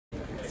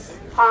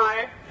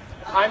Hi,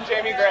 I'm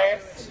Jamie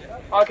Grace.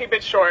 I'll keep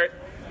it short.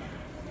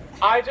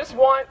 I just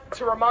want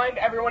to remind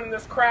everyone in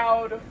this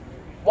crowd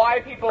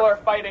why people are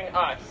fighting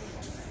us.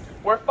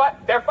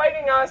 They're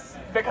fighting us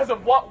because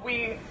of what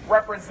we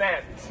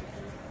represent,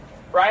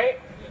 right?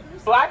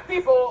 Black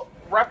people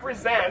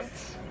represent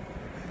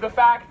the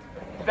fact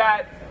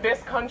that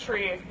this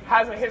country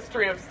has a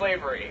history of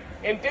slavery.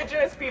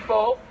 Indigenous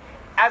people,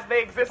 as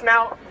they exist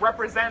now,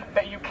 represent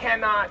that you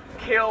cannot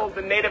kill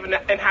the native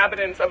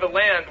inhabitants of a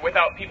land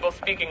without people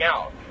speaking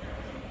out.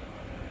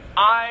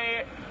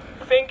 I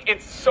think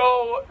it's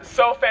so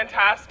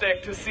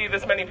fantastic to see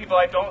this many people.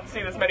 I don't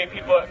see this many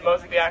people at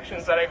most of the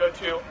actions that I go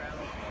to.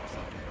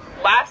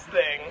 Last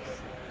thing,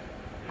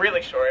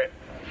 really short.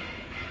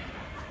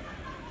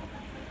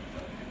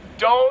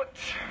 Don't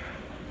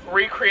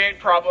recreate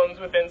problems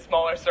within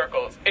smaller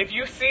circles. If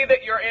you see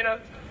that you're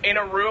in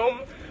a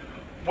room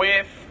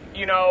with,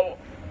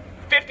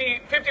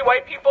 50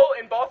 white people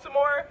in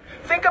Baltimore,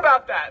 think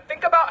about that.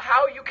 Think about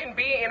how you can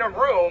be in a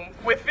room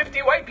with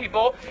 50 white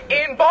people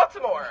in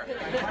Baltimore.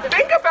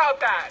 Think about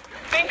that.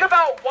 Think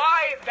about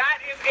why that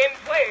is in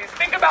place.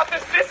 Think about the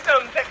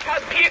systems that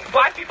cut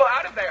black people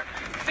out of there.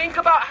 Think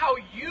about how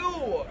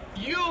you,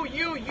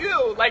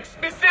 like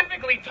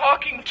specifically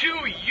talking to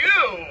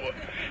you,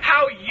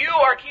 how you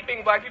are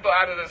keeping black people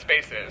out of those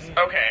spaces.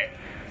 Okay,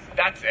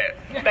 that's it.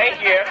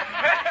 Thank you.